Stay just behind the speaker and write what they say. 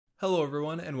Hello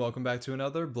everyone and welcome back to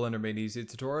another Blender Made Easy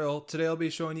tutorial. Today I'll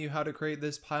be showing you how to create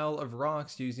this pile of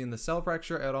rocks using the Cell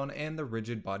Fracture add-on and the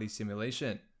rigid body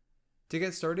simulation. To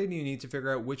get started, you need to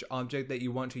figure out which object that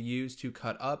you want to use to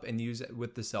cut up and use it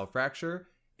with the Cell Fracture,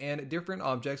 and different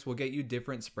objects will get you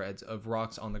different spreads of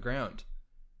rocks on the ground.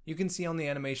 You can see on the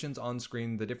animations on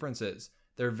screen the differences.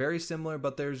 They're very similar,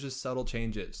 but there's just subtle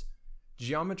changes.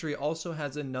 Geometry also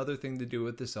has another thing to do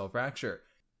with the Cell Fracture.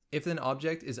 If an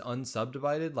object is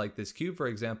unsubdivided, like this cube for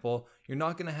example, you're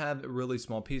not going to have really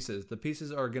small pieces. The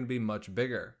pieces are going to be much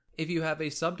bigger. If you have a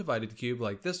subdivided cube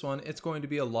like this one, it's going to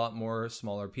be a lot more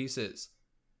smaller pieces.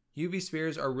 UV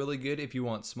spheres are really good if you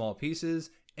want small pieces,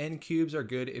 and cubes are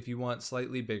good if you want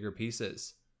slightly bigger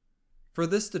pieces. For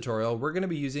this tutorial, we're going to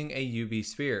be using a UV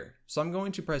sphere. So I'm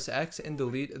going to press X and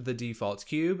delete the default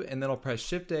cube, and then I'll press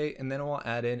Shift A, and then I'll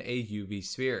add in a UV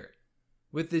sphere.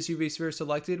 With this UV sphere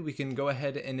selected, we can go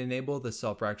ahead and enable the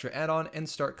Cell Fracture add-on and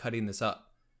start cutting this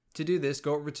up. To do this,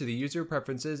 go over to the User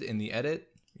Preferences in the Edit,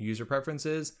 User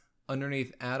Preferences,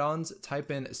 underneath Add-ons,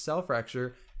 type in Cell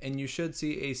Fracture, and you should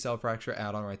see a Cell Fracture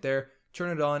add-on right there.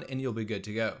 Turn it on and you'll be good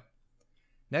to go.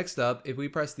 Next up, if we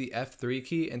press the F3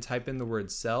 key and type in the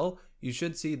word Cell, you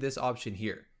should see this option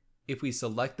here. If we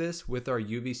select this with our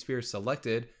UV sphere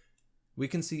selected, we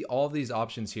can see all of these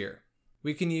options here.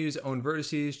 We can use own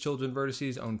vertices, children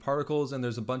vertices, own particles, and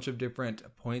there's a bunch of different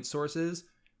point sources.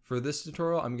 For this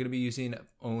tutorial, I'm going to be using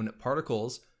own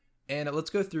particles, and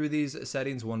let's go through these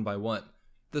settings one by one.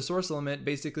 The source element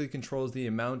basically controls the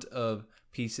amount of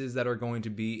pieces that are going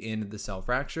to be in the Cell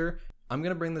Fracture. I'm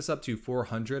going to bring this up to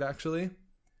 400 actually.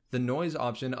 The noise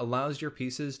option allows your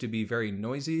pieces to be very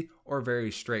noisy or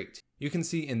very straight. You can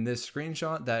see in this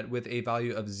screenshot that with a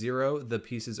value of 0, the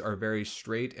pieces are very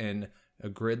straight and a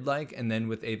grid-like, and then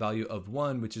with a value of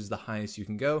 1, which is the highest you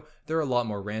can go, they're a lot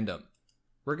more random.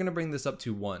 We're going to bring this up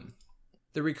to 1.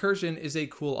 The recursion is a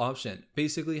cool option.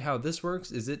 Basically how this works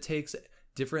is it takes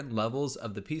different levels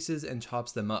of the pieces and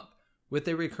chops them up. With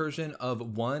a recursion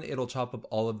of 1, it'll chop up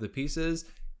all of the pieces,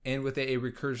 and with a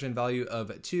recursion value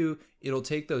of 2, it'll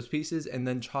take those pieces and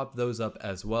then chop those up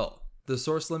as well. The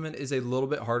source limit is a little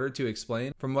bit harder to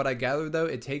explain. From what I gather though,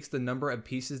 it takes the number of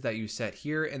pieces that you set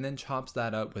here and then chops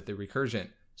that up with the recursion.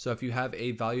 So if you have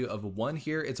a value of 1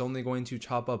 here, it's only going to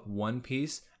chop up 1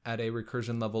 piece at a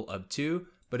recursion level of 2,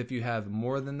 but if you have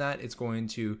more than that, it's going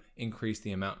to increase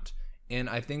the amount. And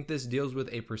I think this deals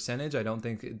with a percentage. I don't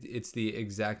think it's the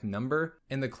exact number.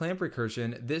 In the clamp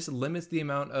recursion, this limits the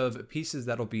amount of pieces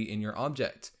that'll be in your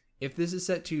object. If this is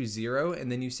set to 0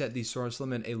 and then you set the source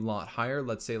limit a lot higher,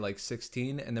 let's say like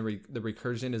 16, and the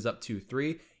recursion is up to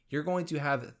 3, you're going to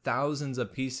have thousands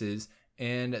of pieces,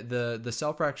 and the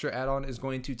Cell Fracture add-on is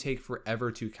going to take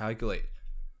forever to calculate.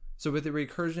 So with a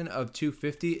recursion of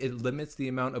 250, it limits the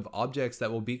amount of objects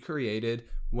that will be created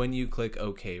when you click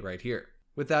OK right here.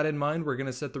 With that in mind, we're going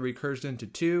to set the recursion to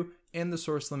 2 and the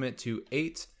source limit to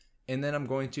 8, and then I'm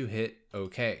going to hit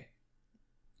OK.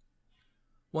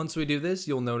 Once we do this,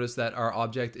 you'll notice that our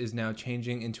object is now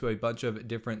changing into a bunch of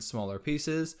different smaller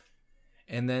pieces,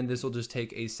 and then this will just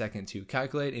take a second to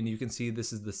calculate, and you can see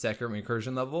this is the second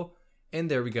recursion level,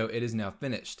 and there we go, it is now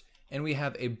finished, and we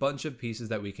have a bunch of pieces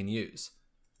that we can use.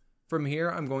 From here,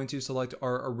 I'm going to select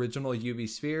our original UV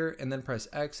sphere and then press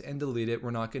X and delete it.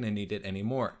 We're not going to need it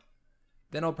anymore.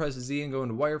 Then I'll press Z and go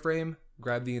into wireframe,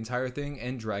 grab the entire thing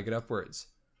and drag it upwards.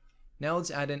 Now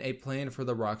let's add in a plane for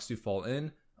the rocks to fall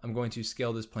in. I'm going to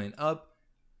scale this plane up,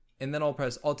 and then I'll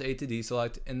press Alt-A to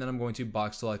deselect, and then I'm going to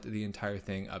box select the entire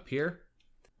thing up here.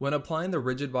 When applying the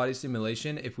rigid body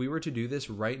simulation, if we were to do this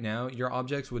right now, your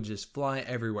objects would just fly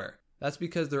everywhere. That's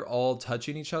because they're all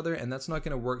touching each other, and that's not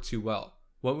going to work too well.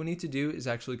 What we need to do is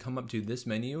actually come up to this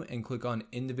menu and click on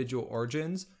Individual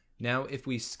Origins. Now if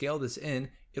we scale this in,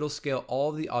 it'll scale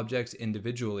all of the objects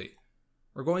individually.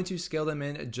 We're going to scale them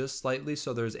in just slightly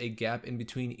so there's a gap in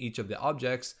between each of the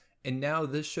objects, and now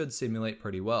this should simulate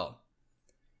pretty well.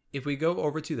 If we go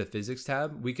over to the Physics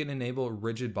tab, we can enable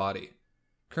Rigid Body.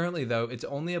 Currently though, it's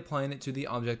only applying it to the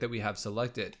object that we have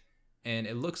selected, and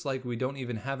it looks like we don't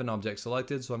even have an object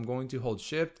selected, so I'm going to hold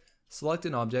Shift, select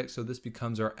an object so this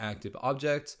becomes our active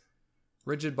object,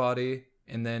 Rigid Body,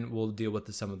 and then we'll deal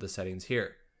with some of the settings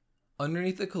here.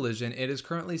 Underneath the collision, it is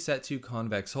currently set to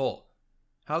Convex Hull.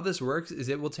 How this works is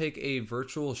it will take a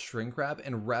virtual shrink wrap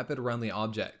and wrap it around the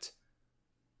object.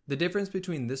 The difference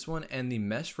between this one and the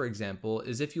mesh, for example,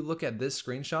 is if you look at this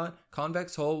screenshot,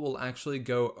 Convex Hull will actually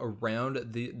go around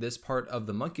this part of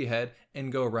the monkey head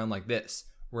and go around like this,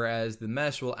 whereas the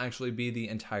mesh will actually be the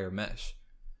entire mesh.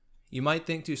 You might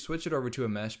think to switch it over to a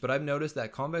mesh, but I've noticed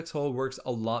that Convex Hull works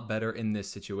a lot better in this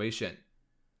situation.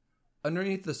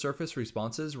 Underneath the surface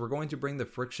responses, we're going to bring the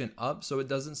friction up so it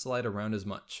doesn't slide around as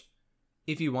much.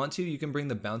 If you want to, you can bring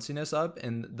the bounciness up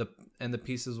and the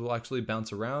pieces will actually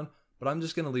bounce around, but I'm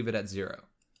just going to leave it at 0.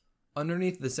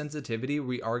 Underneath the sensitivity,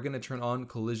 we are going to turn on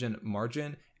collision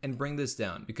margin and bring this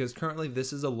down because currently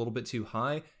this is a little bit too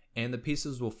high and the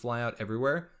pieces will fly out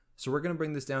everywhere. So we're going to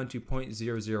bring this down to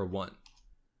 0.001.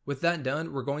 With that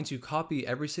done, we're going to copy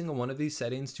every single one of these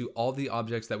settings to all the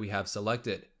objects that we have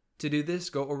selected. To do this,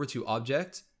 go over to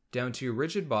Object, down to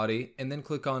Rigid Body, and then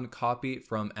click on Copy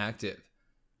from Active.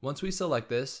 Once we select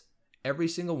this, every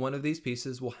single one of these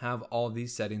pieces will have all of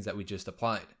these settings that we just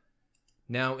applied.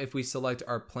 Now, if we select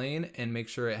our plane and make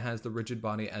sure it has the rigid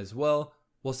body as well,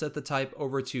 we'll set the type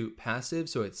over to passive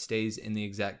so it stays in the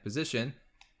exact position.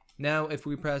 Now, if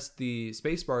we press the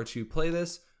spacebar to play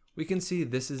this, we can see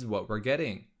this is what we're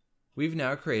getting. We've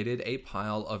now created a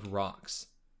pile of rocks.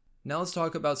 Now let's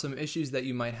talk about some issues that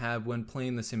you might have when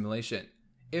playing the simulation.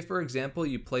 If, for example,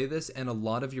 you play this and a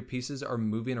lot of your pieces are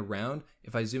moving around,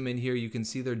 if I zoom in here, you can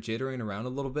see they're jittering around a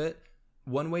little bit.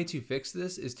 One way to fix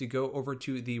this is to go over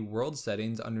to the world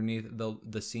settings underneath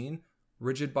the scene,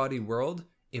 rigid body world.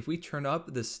 If we turn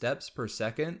up the steps per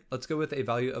second, let's go with a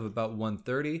value of about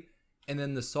 130, and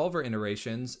then the solver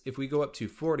iterations, if we go up to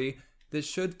 40, this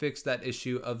should fix that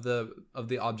issue of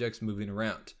the objects moving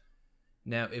around.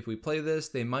 Now, if we play this,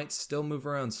 they might still move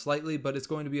around slightly, but it's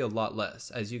going to be a lot less.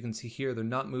 As you can see here, they're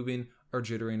not moving or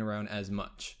jittering around as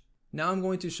much. Now I'm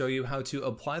going to show you how to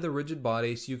apply the rigid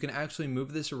body so you can actually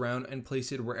move this around and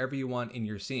place it wherever you want in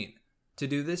your scene. To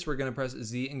do this, we're going to press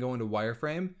Z and go into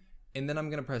wireframe, and then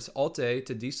I'm going to press Alt-A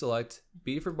to deselect,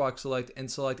 B for box select, and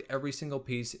select every single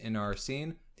piece in our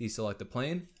scene, deselect the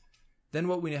plane. Then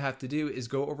what we have to do is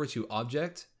go over to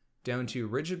Object, down to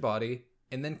Rigid Body,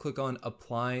 and then click on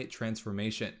Apply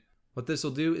Transformation. What this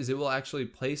will do is it will actually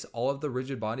place all of the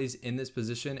rigid bodies in this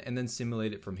position and then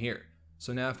simulate it from here.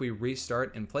 So now if we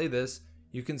restart and play this,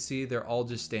 you can see they're all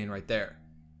just staying right there.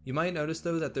 You might notice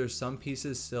though that there's some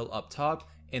pieces still up top,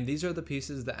 and these are the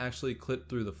pieces that actually clip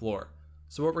through the floor.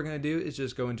 So what we're going to do is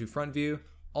just go into Front View,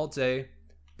 Alt-A,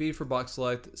 B for box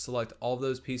select, select all of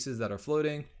those pieces that are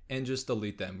floating, and just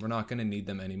delete them. We're not going to need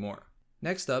them anymore.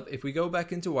 Next up, if we go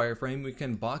back into wireframe, we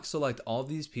can box select all of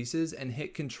these pieces and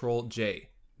hit Ctrl J.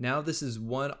 Now this is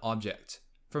one object.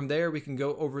 From there, we can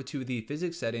go over to the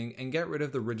physics setting and get rid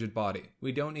of the rigid body.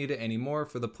 We don't need it anymore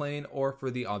for the plane or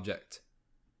for the object.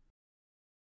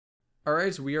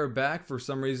 Alright, so we are back. For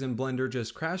some reason, Blender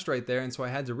just crashed right there, and so I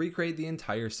had to recreate the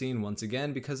entire scene once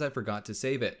again because I forgot to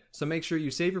save it. So make sure you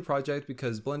save your project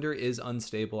because Blender is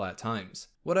unstable at times.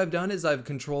 What I've done is I've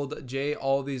Ctrl J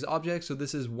all of these objects, so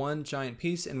this is one giant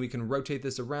piece, and we can rotate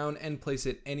this around and place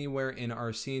it anywhere in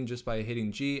our scene just by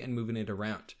hitting G and moving it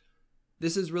around.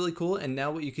 This is really cool, and now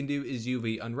what you can do is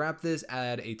UV unwrap this,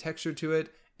 add a texture to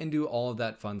it, and do all of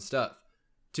that fun stuff.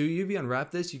 To UV unwrap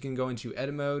this, you can go into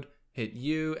Edit Mode, hit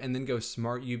U, and then go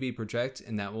Smart UV Project,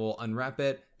 and that will unwrap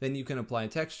it. Then you can apply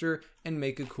texture and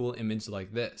make a cool image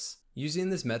like this. Using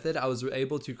this method, I was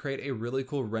able to create a really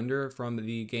cool render from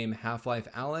the game Half-Life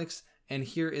Alyx, and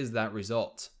here is that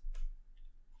result.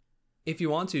 If you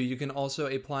want to, you can also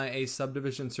apply a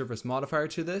subdivision surface modifier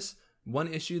to this.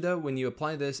 One issue though, when you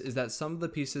apply this, is that some of the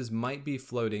pieces might be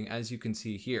floating, as you can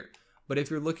see here. But if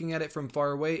you're looking at it from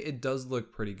far away, it does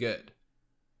look pretty good.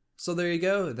 So there you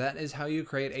go, that is how you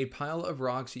create a pile of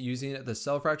rocks using the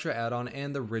Cell Fracture add-on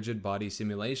and the rigid body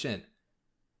simulation.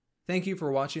 Thank you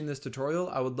for watching this tutorial.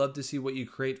 I would love to see what you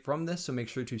create from this, so make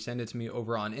sure to send it to me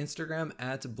over on Instagram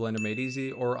at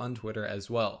BlenderMadeEasy or on Twitter as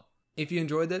well. If you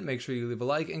enjoyed it, make sure you leave a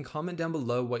like and comment down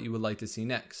below what you would like to see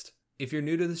next. If you're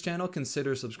new to this channel,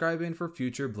 consider subscribing for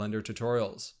future Blender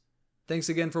tutorials. Thanks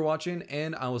again for watching,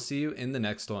 and I will see you in the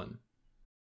next one.